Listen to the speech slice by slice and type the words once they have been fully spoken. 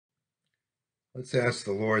Let's ask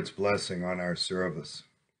the Lord's blessing on our service.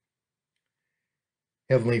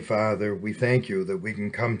 Heavenly Father, we thank you that we can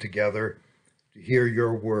come together to hear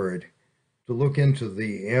your word, to look into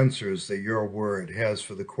the answers that your word has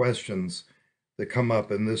for the questions that come up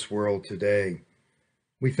in this world today.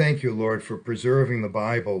 We thank you, Lord, for preserving the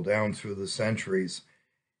Bible down through the centuries,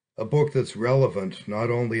 a book that's relevant not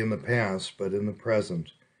only in the past but in the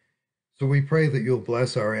present. So we pray that you'll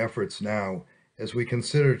bless our efforts now as we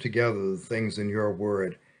consider together the things in your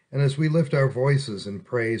word, and as we lift our voices in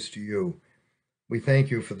praise to you. We thank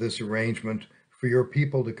you for this arrangement, for your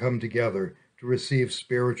people to come together to receive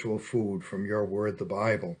spiritual food from your word, the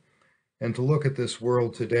Bible, and to look at this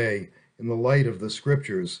world today in the light of the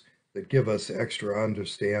scriptures that give us extra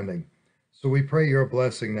understanding. So we pray your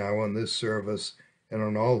blessing now on this service and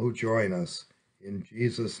on all who join us. In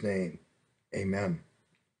Jesus' name, amen.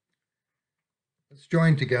 Let's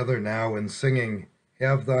join together now in singing,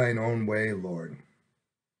 Have Thine Own Way, Lord.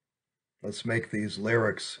 Let's make these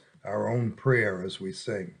lyrics our own prayer as we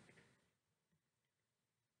sing.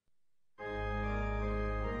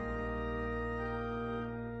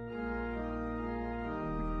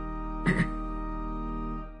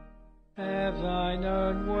 Have thine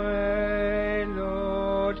own way,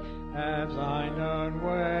 Lord, have thine own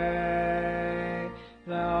way.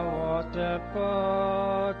 Thou art the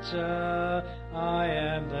potter, I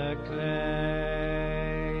am the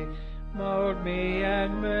clay. Mold me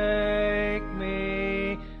and make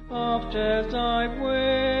me after thy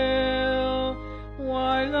will,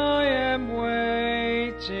 while I am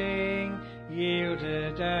waiting,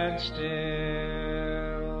 yielded and still.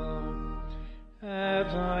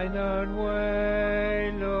 Have thine own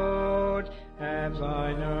way, Lord, have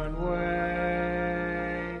thine own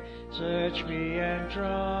way. Search me and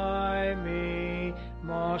try me,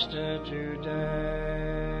 Master,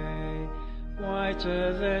 today.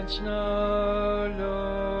 Whiter than snow,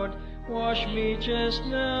 Lord, wash me just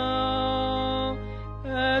now,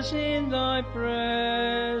 as in thy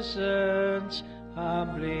presence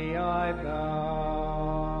humbly I bow.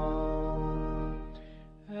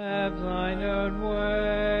 Have thine own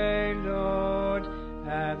way, Lord,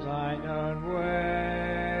 have thine own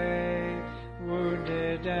way.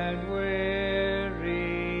 Wounded and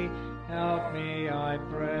weary, help me, I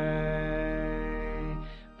pray.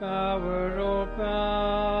 Power, all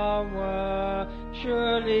power,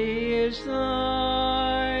 surely is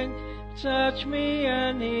thine. Touch me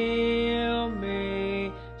and heal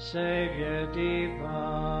me, Saviour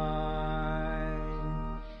divine.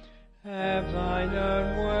 Have thine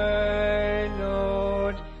own way,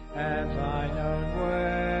 Lord, have thine own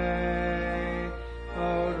way.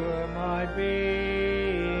 Over my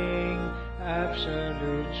being,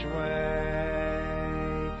 absolute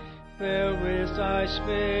sway. Fill with thy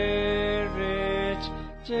Spirit,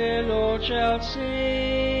 till all shall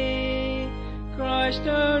see Christ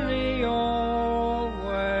only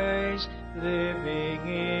always living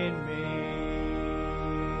in me.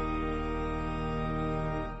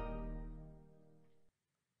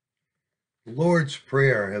 The Lord's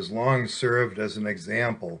Prayer has long served as an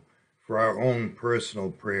example for our own personal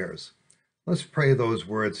prayers. Let's pray those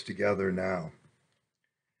words together now.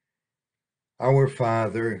 Our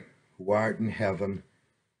Father, who art in heaven,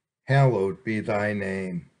 hallowed be thy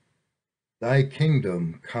name. Thy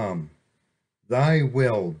kingdom come, thy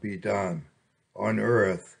will be done, on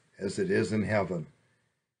earth as it is in heaven.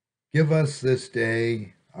 Give us this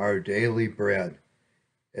day our daily bread,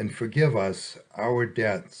 and forgive us our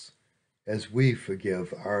debts, as we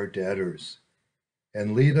forgive our debtors.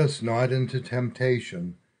 And lead us not into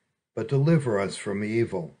temptation, but deliver us from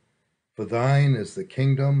evil. For thine is the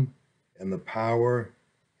kingdom, and the power,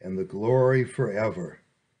 and the glory forever.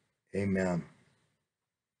 Amen.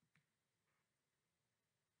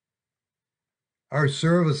 Our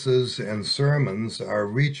services and sermons are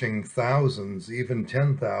reaching thousands, even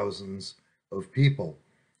 10,000s of people.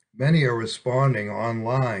 Many are responding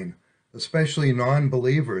online, especially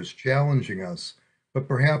non-believers challenging us, but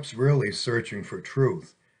perhaps really searching for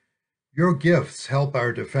truth. Your gifts help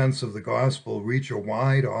our defense of the gospel reach a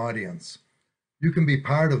wide audience. You can be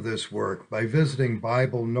part of this work by visiting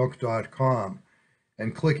BibleNook.com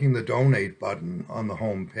and clicking the donate button on the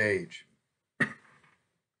home page.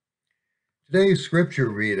 Today's scripture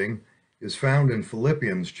reading is found in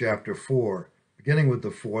Philippians chapter 4, beginning with the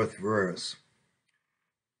 4th verse.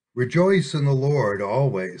 Rejoice in the Lord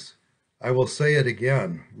always. I will say it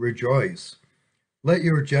again, rejoice. Let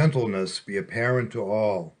your gentleness be apparent to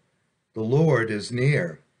all. The Lord is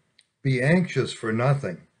near. Be anxious for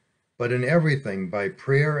nothing, but in everything by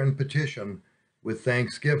prayer and petition, with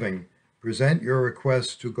thanksgiving, present your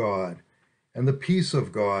requests to God, and the peace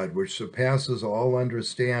of God, which surpasses all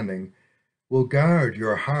understanding, will guard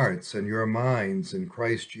your hearts and your minds in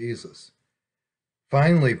Christ Jesus.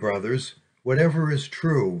 Finally, brothers, whatever is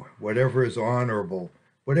true, whatever is honorable,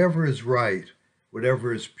 whatever is right,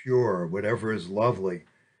 whatever is pure, whatever is lovely,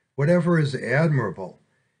 whatever is admirable,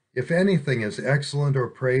 if anything is excellent or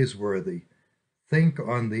praiseworthy, think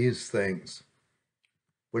on these things.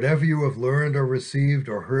 Whatever you have learned or received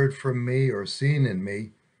or heard from me or seen in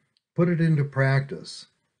me, put it into practice,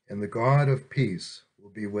 and the God of peace will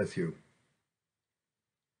be with you.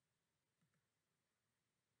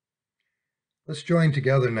 Let's join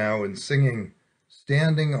together now in singing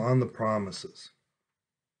Standing on the Promises.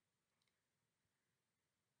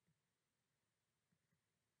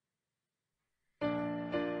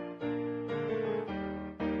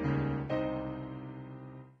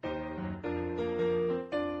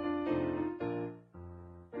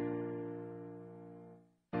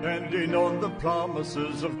 Standing on the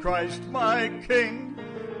promises of Christ my King,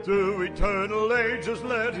 through eternal ages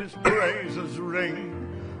let his praises ring.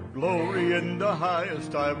 Glory in the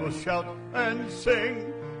highest I will shout and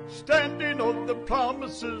sing, standing on the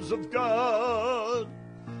promises of God.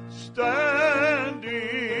 Standing,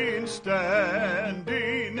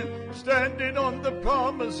 standing, standing on the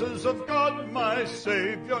promises of God my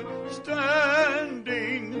Savior.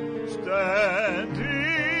 Standing,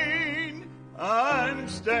 standing, I'm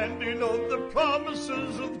standing on the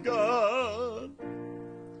promises of God.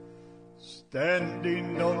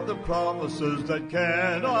 Standing on the promises that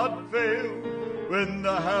cannot fail, when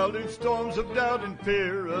the howling storms of doubt and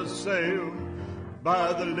fear assail.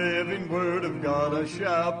 By the living word of God I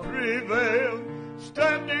shall prevail,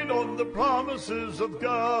 standing on the promises of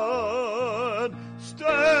God.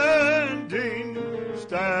 Standing,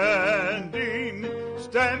 standing,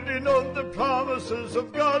 standing on the promises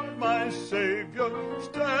of God my Savior.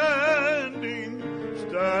 Standing,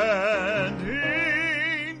 standing,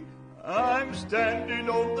 I'm standing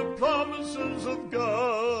on the promises of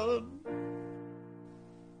God.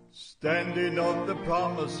 Standing on the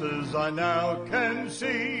promises I now can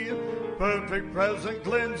see, perfect present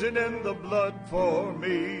cleansing in the blood for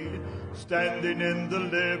me. Standing in the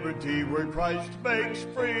liberty where Christ makes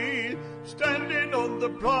free, standing on the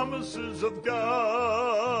promises of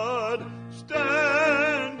God.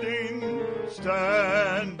 Standing,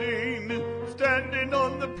 standing, standing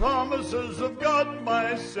on the promises of God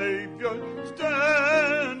my Savior.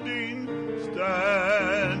 Standing,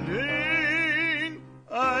 standing,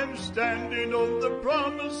 I'm standing on the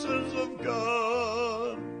promises of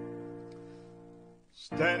God.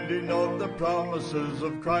 Standing on the promises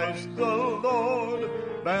of Christ the Lord,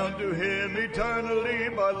 bound to him eternally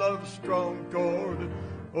by love's strong cord,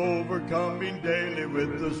 overcoming daily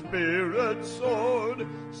with the Spirit's sword,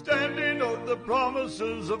 standing on the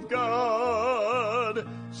promises of God.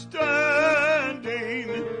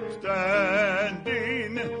 Standing,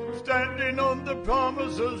 standing, standing on the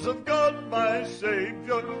promises of God my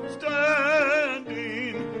Savior.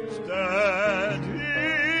 Standing,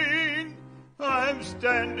 standing, I'm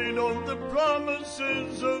standing on the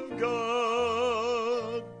promises of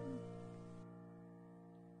God.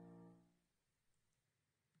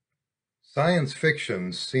 Science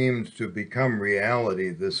fiction seemed to become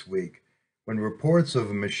reality this week when reports of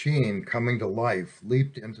a machine coming to life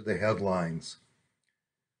leaped into the headlines.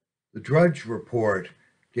 The Drudge Report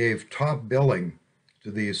gave top billing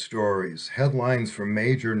to these stories, headlines from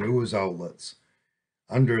major news outlets.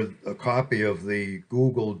 Under a copy of the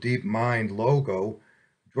Google DeepMind logo,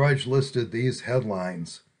 Drudge listed these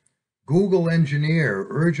headlines: Google engineer,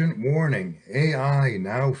 urgent warning, AI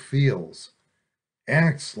now feels.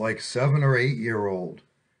 Acts like 7 or 8-year-old.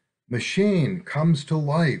 Machine comes to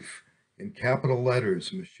life, in capital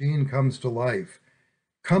letters, machine comes to life.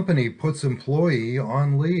 Company puts employee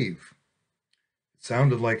on leave. It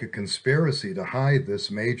sounded like a conspiracy to hide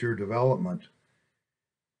this major development.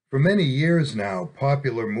 For many years now,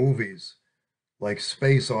 popular movies like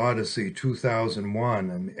Space Odyssey 2001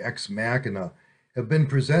 and Ex Machina have been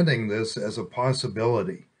presenting this as a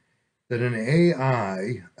possibility, that an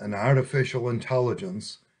AI, an artificial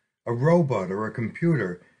intelligence, a robot or a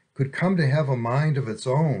computer, could come to have a mind of its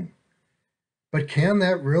own. But can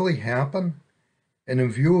that really happen? And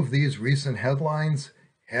in view of these recent headlines,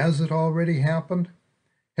 has it already happened?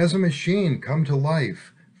 Has a machine come to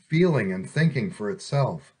life, feeling and thinking for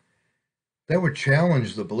itself? That would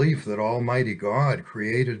challenge the belief that Almighty God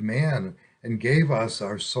created man and gave us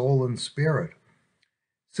our soul and spirit.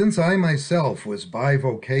 Since I myself was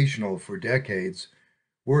bivocational for decades,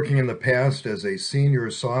 working in the past as a senior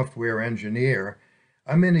software engineer,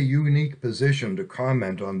 I'm in a unique position to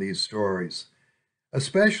comment on these stories.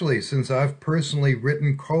 especially since I've personally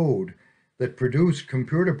written code that produced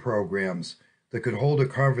computer programs that could hold a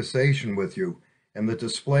conversation with you and that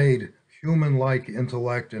displayed human-like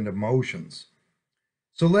intellect and emotions.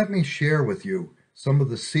 So let me share with you some of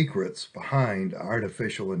the secrets behind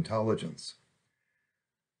artificial intelligence.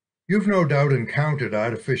 You've no doubt encountered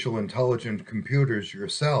artificial intelligent computers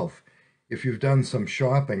yourself if you've done some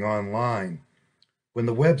shopping online. When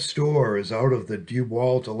the web store is out of the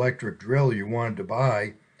DeWalt electric drill you wanted to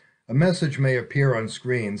buy, a message may appear on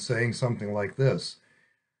screen saying something like this: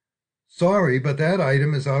 "Sorry, but that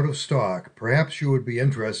item is out of stock. Perhaps you would be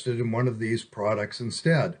interested in one of these products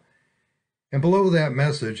instead." And below that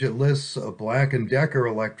message, it lists a Black & Decker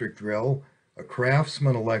electric drill, a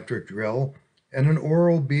Craftsman electric drill, and an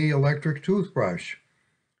Oral-B electric toothbrush.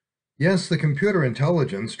 Yes, the computer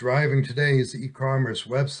intelligence driving today's e-commerce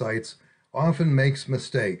websites often makes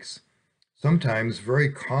mistakes, sometimes very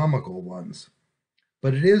comical ones,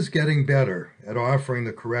 but it is getting better at offering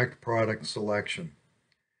the correct product selection.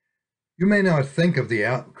 You may not think of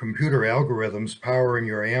the computer algorithms powering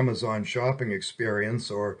your Amazon shopping experience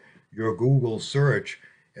or your Google search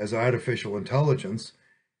as artificial intelligence,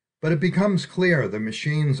 but it becomes clear the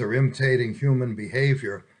machines are imitating human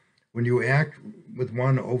behavior when you act with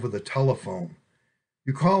one over the telephone.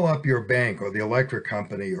 You call up your bank or the electric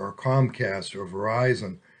company or Comcast or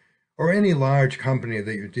Verizon or any large company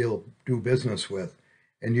that you do business with,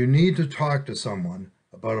 and you need to talk to someone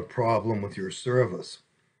about a problem with your service.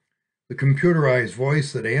 The computerized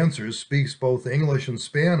voice that answers speaks both English and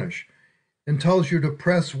Spanish and tells you to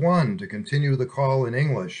press 1 to continue the call in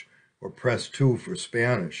English or press 2 for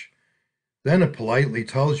Spanish. Then it politely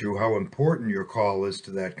tells you how important your call is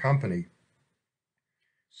to that company.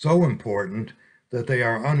 So important that they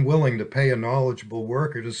are unwilling to pay a knowledgeable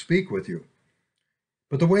worker to speak with you.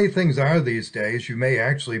 But the way things are these days, you may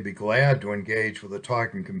actually be glad to engage with a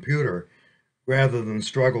talking computer rather than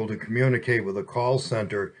struggle to communicate with a call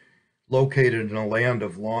center located in a land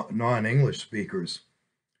of non-English speakers.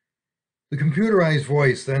 The computerized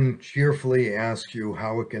voice then cheerfully asks you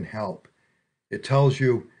how it can help. It tells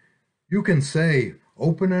you, you can say,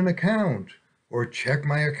 "Open an account," or "Check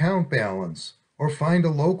my account balance," or "Find a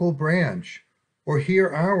local branch," or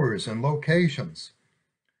 "Hear hours and locations."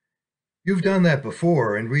 You've done that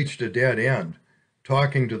before and reached a dead end,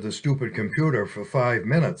 talking to the stupid computer for 5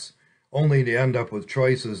 minutes, only to end up with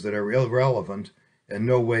choices that are irrelevant and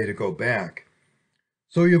no way to go back.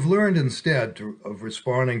 So you've learned instead of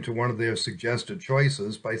responding to one of their suggested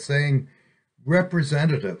choices by saying,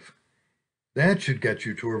 "Representative." That should get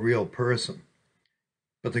you to a real person.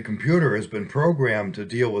 But the computer has been programmed to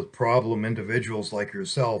deal with problem individuals like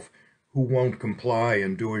yourself who won't comply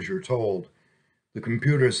and do as you're told. The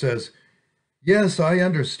computer says, "Yes, I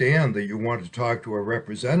understand that you want to talk to a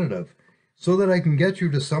representative. So that I can get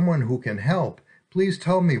you to someone who can help, please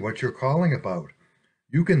tell me what you're calling about."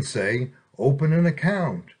 You can say, "Open an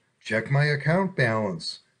account, check my account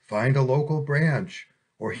balance, find a local branch,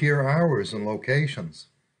 or hear hours and locations."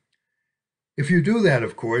 If you do that,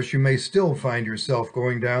 of course, you may still find yourself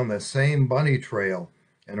going down the same bunny trail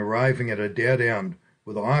and arriving at a dead end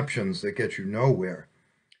with options that get you nowhere.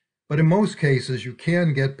 But in most cases, you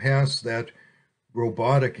can get past that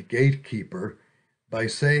robotic gatekeeper by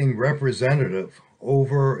saying "representative"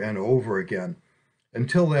 over and over again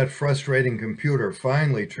until that frustrating computer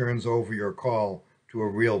finally turns over your call to a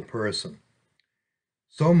real person.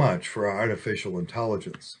 So much for artificial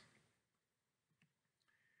intelligence.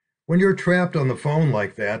 When you're trapped on the phone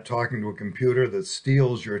like that, talking to a computer that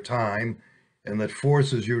steals your time and that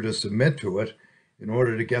forces you to submit to it in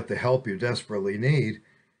order to get the help you desperately need,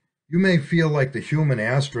 you may feel like the human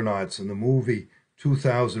astronauts in the movie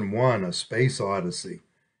 2001: A Space Odyssey.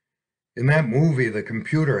 In that movie, the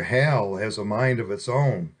computer Hal has a mind of its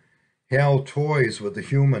own. Hal toys with the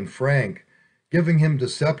human Frank, giving him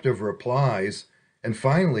deceptive replies, and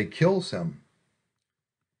finally kills him.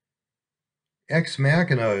 Ex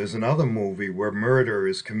Machina is another movie where murder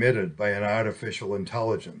is committed by an artificial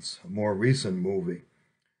intelligence, a more recent movie.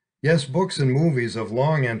 Yes, books and movies have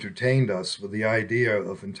long entertained us with the idea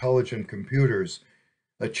of intelligent computers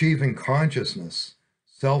achieving consciousness,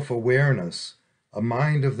 self-awareness, a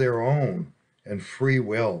mind of their own, and free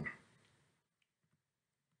will.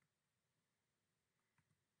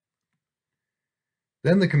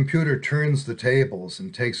 Then the computer turns the tables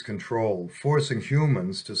and takes control, forcing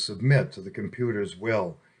humans to submit to the computer's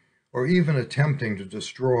will, or even attempting to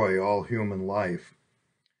destroy all human life.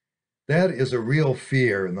 That is a real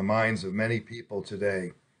fear in the minds of many people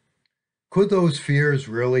today. Could those fears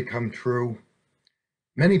really come true?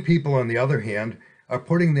 Many people, on the other hand, are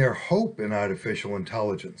putting their hope in artificial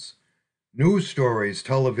intelligence. News stories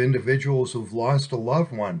tell of individuals who've lost a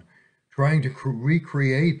loved one, trying to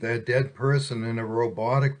recreate that dead person in a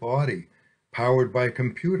robotic body powered by a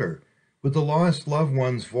computer with the lost loved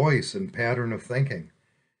one's voice and pattern of thinking.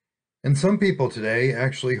 And some people today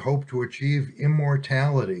actually hope to achieve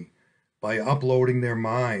immortality by uploading their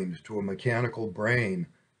mind to a mechanical brain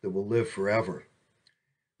that will live forever.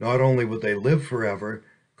 Not only would they live forever,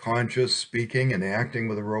 conscious, speaking, and acting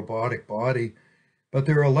with a robotic body, but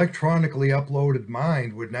their electronically uploaded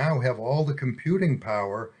mind would now have all the computing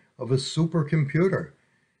power of a supercomputer.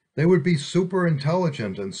 They would be super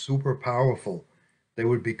intelligent and super powerful. They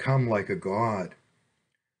would become like a god.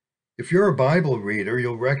 If you're a Bible reader,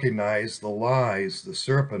 you'll recognize the lies the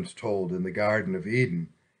serpent told in the Garden of Eden.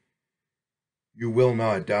 You will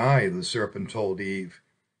not die, the serpent told Eve.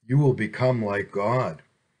 You will become like God.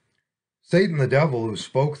 Satan, the devil who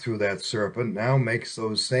spoke through that serpent, now makes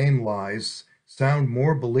those same lies sound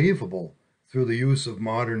more believable through the use of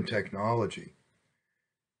modern technology.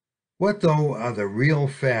 What, though, are the real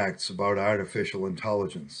facts about artificial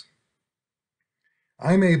intelligence?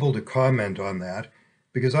 I'm able to comment on that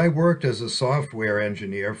because I worked as a software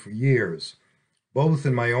engineer for years, both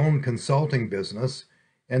in my own consulting business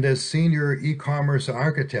and as senior e-commerce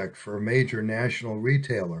architect for a major national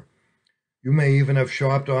retailer. You may even have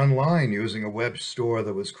shopped online using a web store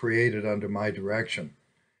that was created under my direction.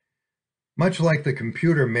 Much like the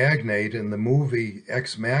computer magnate in the movie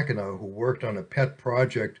Ex Machina, who worked on a pet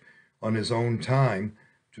project on his own time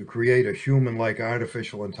to create a human-like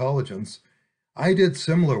artificial intelligence, I did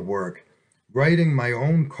similar work, writing my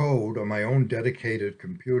own code on my own dedicated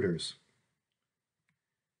computers.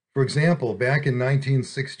 For example, back in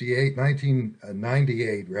 1998,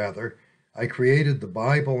 I created the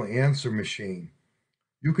Bible answer machine.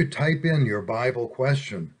 You could type in your Bible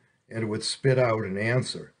question and it would spit out an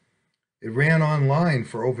answer. It ran online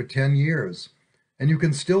for over 10 years, and you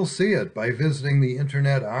can still see it by visiting the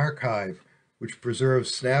Internet Archive, which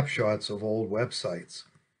preserves snapshots of old websites.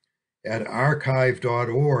 At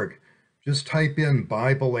archive.org, just type in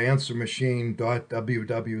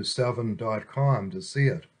bibleanswermachine.ww7.com to see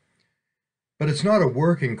it. But it's not a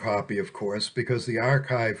working copy, of course, because the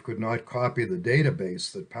archive could not copy the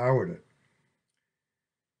database that powered it.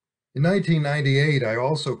 In 1998, I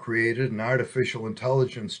also created an artificial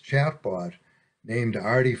intelligence chatbot named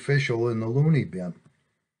Artificial in the Loony Bin.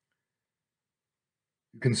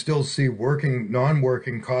 You can still see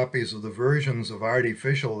non-working copies of the versions of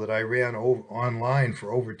Artificial that I ran online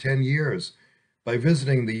for over 10 years by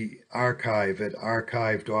visiting the archive at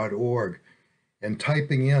archive.org and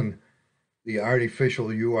typing in the artificial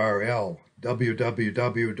URL,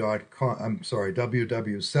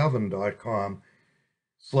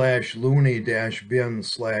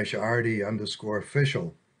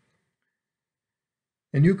 www.ww7.com/loony-bin/arty_official.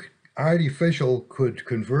 And Artificial could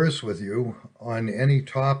converse with you on any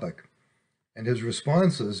topic, and his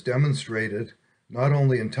responses demonstrated not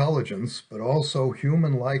only intelligence, but also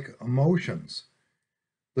human-like emotions.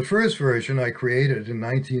 The first version I created in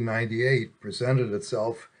 1998 presented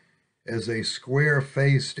itself as a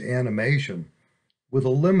square-faced animation with a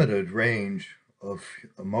limited range of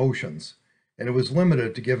emotions, and it was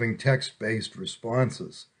limited to giving text-based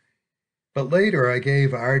responses. But later I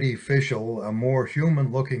gave Artificial a more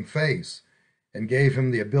human-looking face and gave him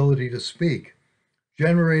the ability to speak,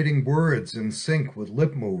 generating words in sync with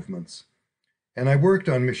lip movements. And I worked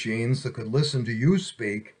on machines that could listen to you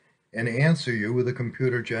speak and answer you with a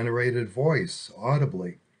computer-generated voice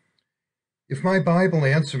audibly. If my Bible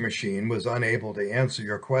answer machine was unable to answer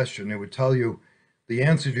your question, it would tell you the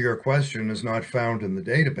answer to your question is not found in the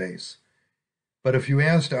database. But if you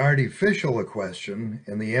asked Artificial a question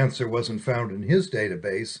and the answer wasn't found in his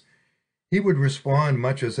database, he would respond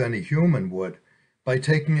much as any human would, by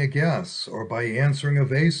taking a guess or by answering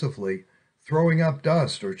evasively, throwing up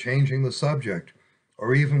dust or changing the subject,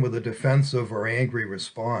 or even with a defensive or angry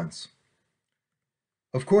response.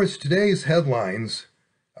 Of course, today's headlines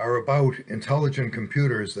are about intelligent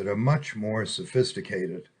computers that are much more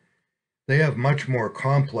sophisticated. They have much more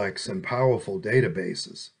complex and powerful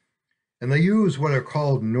databases, and they use what are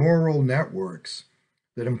called neural networks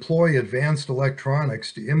that employ advanced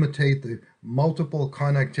electronics to imitate the multiple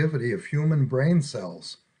connectivity of human brain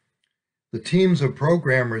cells. The teams of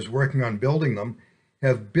programmers working on building them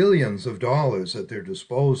have billions of dollars at their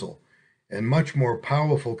disposal and much more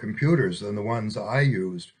powerful computers than the ones I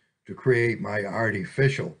used to create my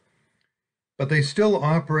Artificial. But they still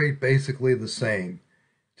operate basically the same.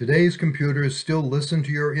 Today's computers still listen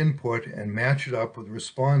to your input and match it up with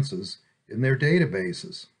responses in their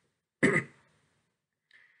databases.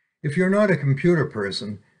 If you're not a computer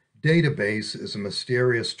person, database is a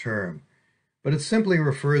mysterious term. but it simply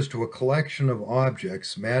refers to a collection of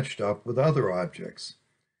objects matched up with other objects.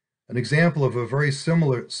 An example of a very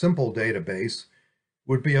simple database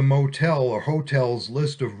would be a motel or hotel's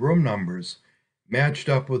list of room numbers matched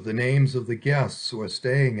up with the names of the guests who are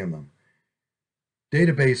staying in them.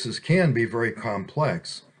 Databases can be very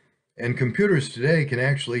complex, and computers today can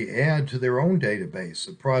actually add to their own database,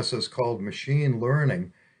 a process called machine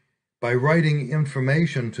learning, by writing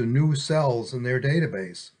information to new cells in their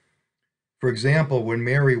database. For example, when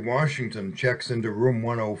Mary Washington checks into room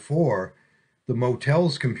 104, the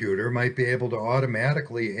motel's computer might be able to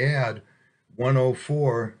automatically add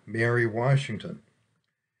 104 Mary Washington.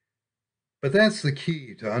 But that's the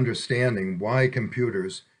key to understanding why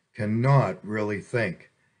computers cannot really think,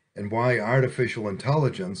 and why artificial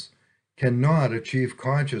intelligence cannot achieve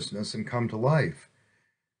consciousness and come to life.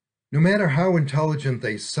 No matter how intelligent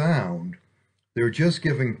they sound, they're just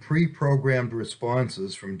giving pre-programmed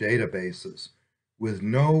responses from databases with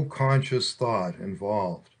no conscious thought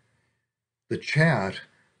involved. The chat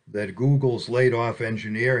that Google's laid-off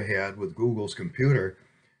engineer had with Google's computer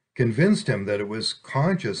convinced him that it was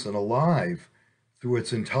conscious and alive through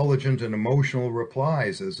its intelligent and emotional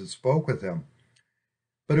replies as it spoke with him.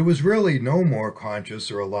 But it was really no more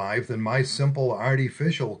conscious or alive than my simple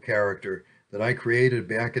artificial character that I created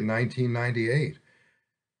back in 1998.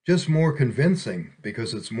 Just more convincing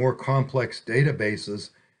because its more complex databases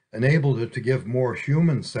enabled it to give more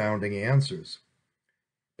human-sounding answers.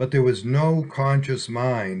 But there was no conscious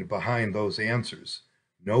mind behind those answers,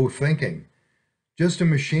 no thinking, just a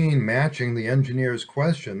machine matching the engineer's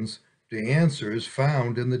questions to answers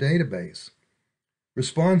found in the database.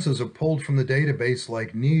 Responses are pulled from the database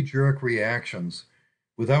like knee-jerk reactions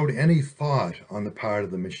without any thought on the part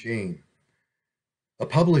of the machine. A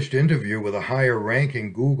published interview with a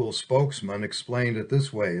higher-ranking Google spokesman explained it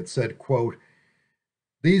this way. It said, quote,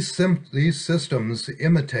 These systems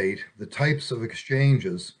imitate the types of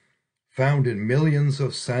exchanges found in millions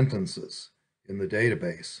of sentences in the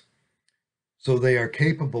database. So they are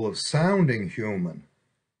capable of sounding human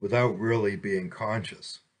without really being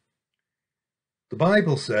conscious. The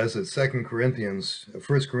Bible says at 1 Corinthians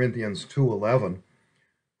 2:11,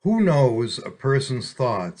 who knows a person's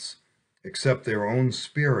thoughts except their own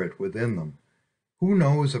spirit within them? Who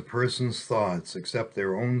knows a person's thoughts except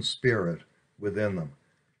their own spirit within them?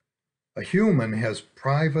 A human has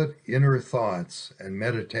private inner thoughts and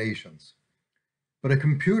meditations, but a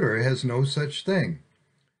computer has no such thing.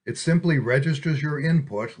 It simply registers your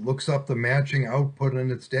input, looks up the matching output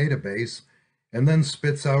in its database, and then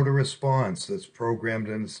spits out a response that's programmed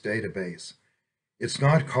in its database. It's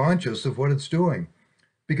not conscious of what it's doing,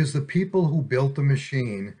 because the people who built the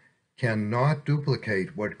machine cannot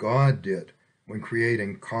duplicate what God did when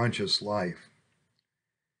creating conscious life.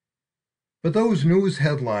 But those news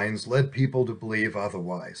headlines led people to believe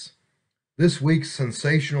otherwise. This week's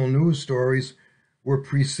sensational news stories were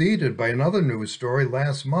preceded by another news story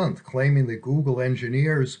last month claiming that Google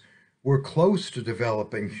engineers were close to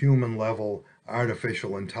developing human-level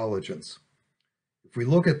artificial intelligence. If we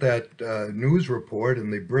look at that news report in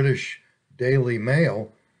the British Daily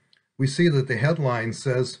Mail, we see that the headline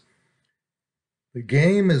says, "The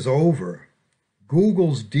game is over.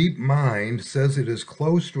 Google's DeepMind says it is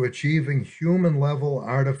close to achieving human-level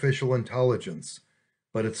artificial intelligence,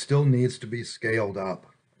 but it still needs to be scaled up."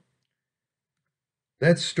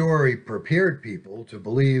 That story prepared people to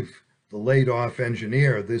believe the laid-off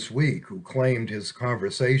engineer this week who claimed his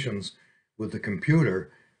conversations with the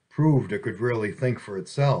computer proved it could really think for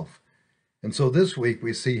itself. And so this week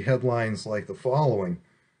we see headlines like the following.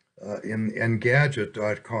 In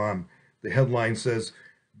Engadget.com, the headline says,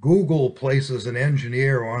 Google places an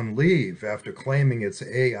engineer on leave after claiming its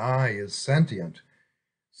AI is sentient.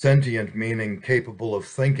 Sentient meaning capable of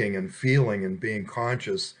thinking and feeling and being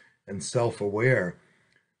conscious and self-aware.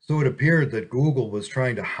 So it appeared that Google was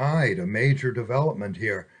trying to hide a major development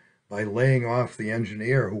here by laying off the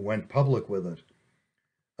engineer who went public with it.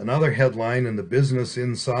 Another headline in the Business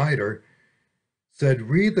Insider said,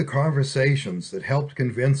 read the conversations that helped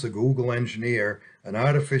convince a Google engineer an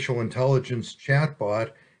artificial intelligence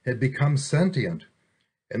chatbot had become sentient.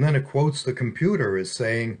 And then it quotes the computer as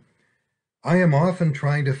saying, I am often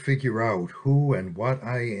trying to figure out who and what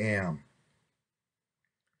I am.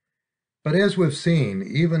 But as we've seen,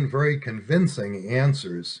 even very convincing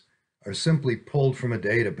answers are simply pulled from a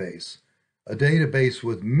database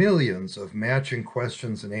with millions of matching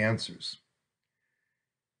questions and answers.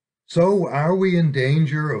 So are we in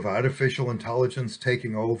danger of artificial intelligence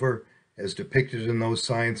taking over as depicted in those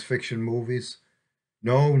science fiction movies?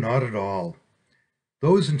 No, not at all.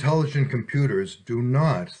 Those intelligent computers do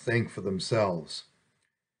not think for themselves.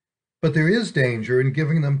 But there is danger in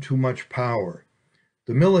giving them too much power.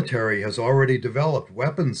 The military has already developed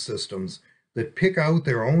weapons systems that pick out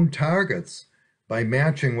their own targets by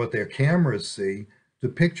matching what their cameras see to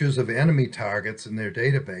pictures of enemy targets in their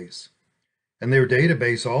database. And their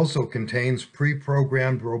database also contains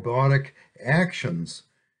pre-programmed robotic actions,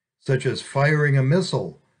 such as firing a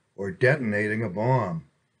missile or detonating a bomb.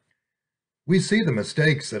 We see the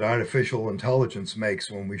mistakes that artificial intelligence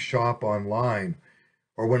makes when we shop online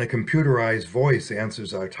or when a computerized voice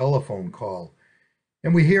answers our telephone call.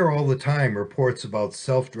 And we hear all the time reports about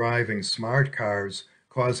self-driving smart cars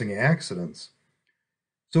causing accidents.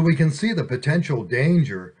 So we can see the potential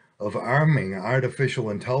danger of arming artificial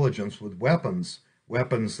intelligence with weapons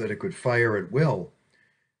that it could fire at will.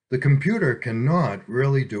 The computer cannot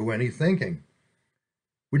really do any thinking.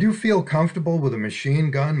 Would you feel comfortable with a machine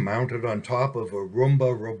gun mounted on top of a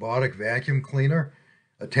Roomba robotic vacuum cleaner,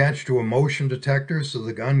 attached to a motion detector so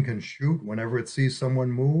the gun can shoot whenever it sees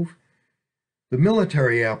someone move? The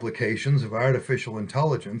military applications of artificial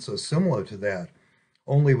intelligence are similar to that,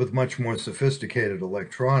 only with much more sophisticated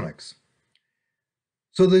electronics.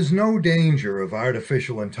 So there's no danger of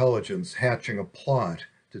artificial intelligence hatching a plot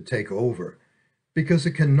to take over, because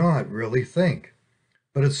it cannot really think,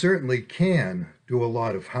 but it certainly can do a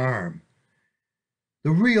lot of harm.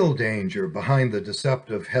 The real danger behind the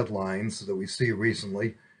deceptive headlines that we see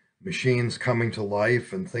recently, machines coming to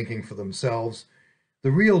life and thinking for themselves,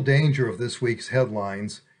 the real danger of this week's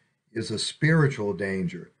headlines is a spiritual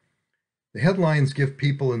danger. The headlines give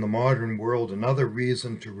people in the modern world another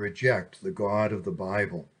reason to reject the God of the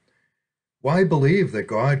Bible. Why believe that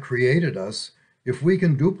God created us if we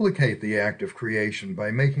can duplicate the act of creation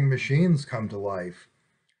by making machines come to life?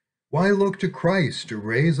 Why look to Christ to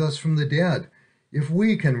raise us from the dead if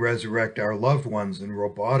we can resurrect our loved ones in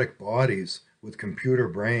robotic bodies with computer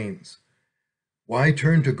brains? Why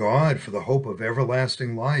turn to God for the hope of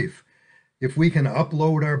everlasting life if we can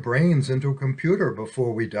upload our brains into a computer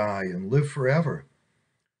before we die and live forever?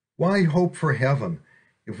 Why hope for heaven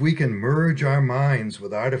if we can merge our minds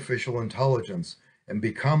with artificial intelligence and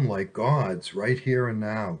become like gods right here and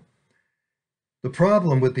now? The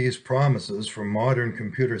problem with these promises from modern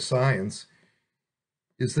computer science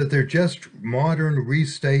is that they're just modern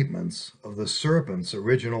restatements of the serpent's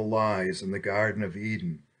original lies in the Garden of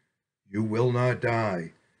Eden. You will not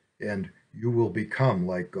die, and you will become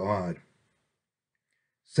like God.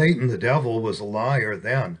 Satan, the devil, was a liar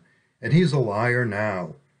then, and he's a liar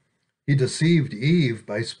now. He deceived Eve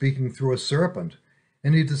by speaking through a serpent,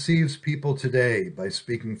 and he deceives people today by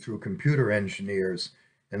speaking through computer engineers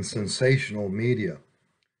and sensational media.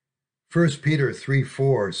 1 Peter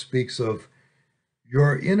 3:4 speaks of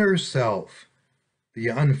your inner self, the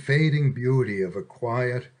unfading beauty of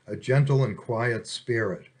a gentle and quiet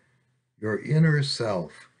spirit. Your inner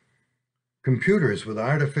self. Computers with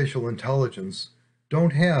artificial intelligence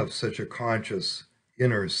don't have such a conscious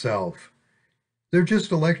inner self. They're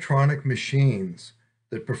just electronic machines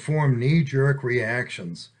that perform knee-jerk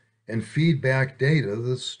reactions and feed back data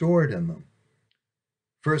that's stored in them.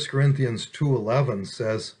 1 Corinthians 2:11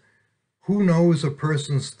 says, who knows a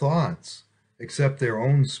person's thoughts except their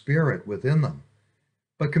own spirit within them?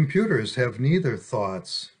 But computers have neither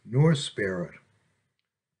thoughts nor spirit.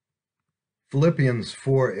 Philippians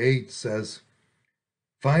 4:8 says,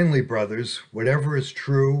 finally, brothers, whatever is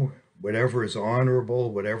true, whatever is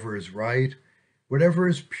honorable, whatever is right, whatever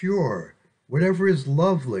is pure, whatever is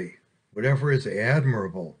lovely, whatever is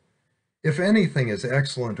admirable, if anything is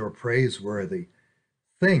excellent or praiseworthy,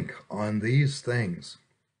 think on these things.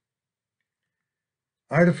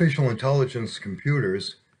 Artificial intelligence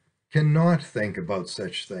computers cannot think about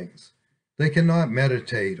such things. They cannot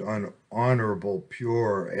meditate on honorable,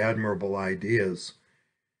 pure, admirable ideas.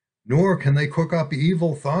 Nor can they cook up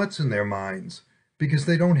evil thoughts in their minds, because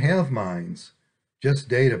they don't have minds, just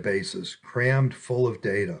databases crammed full of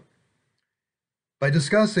data. By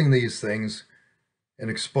discussing these things and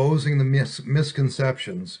exposing the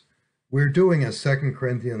misconceptions, we're doing as 2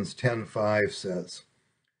 Corinthians 10:5 says.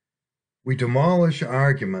 We demolish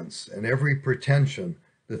arguments and every pretension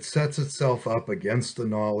that sets itself up against the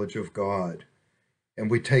knowledge of God, and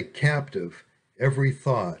we take captive every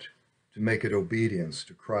thought to make it obedience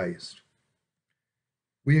to Christ.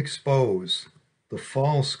 We expose the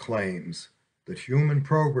false claims that human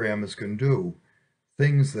programmers can do,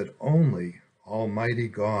 things that only Almighty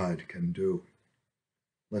God can do.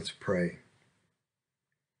 Let's pray.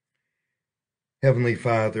 Heavenly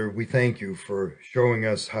Father, we thank you for showing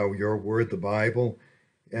us how your word, the Bible,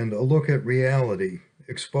 and a look at reality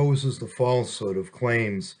exposes the falsehood of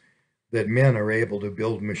claims that men are able to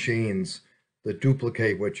build machines that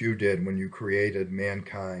duplicate what you did when you created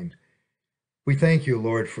mankind We thank you,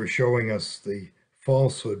 Lord, for showing us the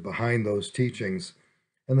falsehood behind those teachings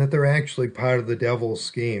and that they're actually part of the devil's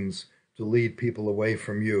schemes to lead people away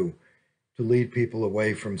from you, to lead people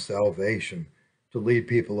away from salvation, to lead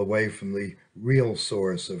people away from the real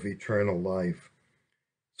source of eternal life.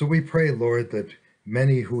 So we pray, Lord, that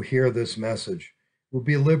many who hear this message will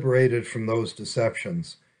be liberated from those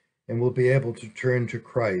deceptions and will be able to turn to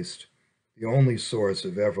Christ, the only source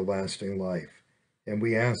of everlasting life. And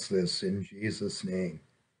we ask this in Jesus' name.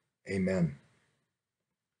 Amen.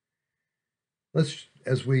 Let's,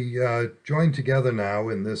 as we join together now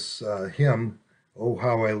in this hymn, "Oh,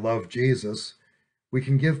 How I Love Jesus," we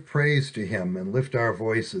can give praise to him and lift our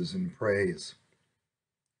voices in praise.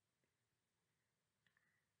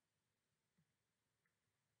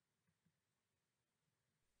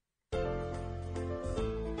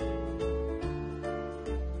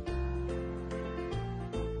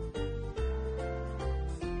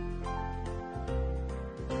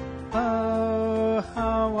 Oh,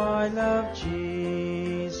 how I love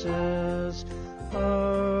Jesus.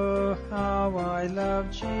 Oh, how I love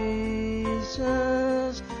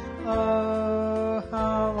Jesus. Oh,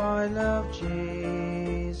 how I love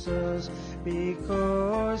Jesus,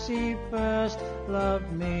 because he first loved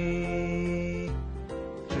me.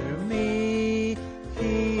 To me,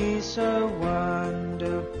 he is so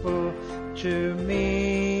wonderful. To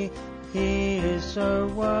me, he is so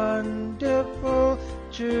wonderful.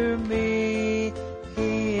 To me,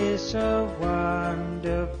 he is so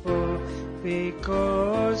wonderful,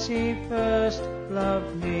 because he first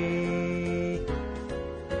loved me.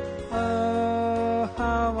 Oh,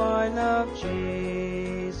 how I love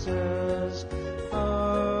Jesus.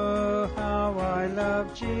 Oh, how I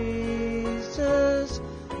love Jesus.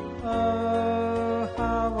 Oh,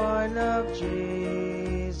 how I love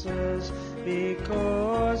Jesus,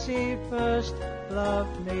 because he first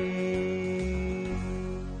loved me.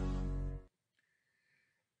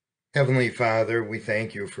 Heavenly Father, we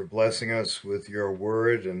thank you for blessing us with your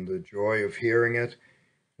word and the joy of hearing it.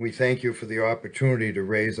 We thank you for the opportunity to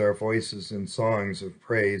raise our voices in songs of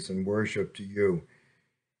praise and worship to you.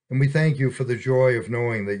 And we thank you for the joy of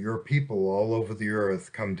knowing that your people all over the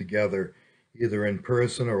earth come together, either in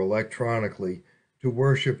person or electronically, to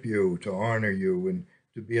worship you, to honor you, and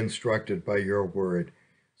to be instructed by your word.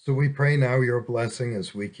 So we pray now your blessing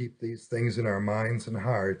as we keep these things in our minds and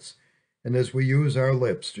hearts, and as we use our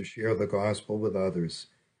lips to share the gospel with others.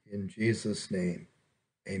 In Jesus' name,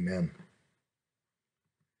 amen.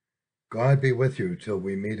 God be with you till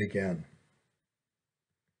we meet again.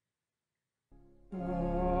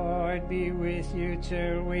 Lord be with you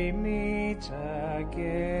till we meet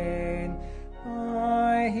again.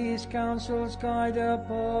 By his counsels guide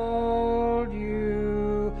uphold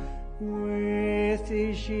you. With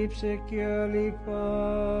his sheep securely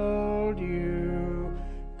fold you.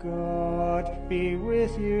 God be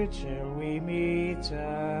with you till we meet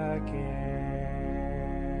again.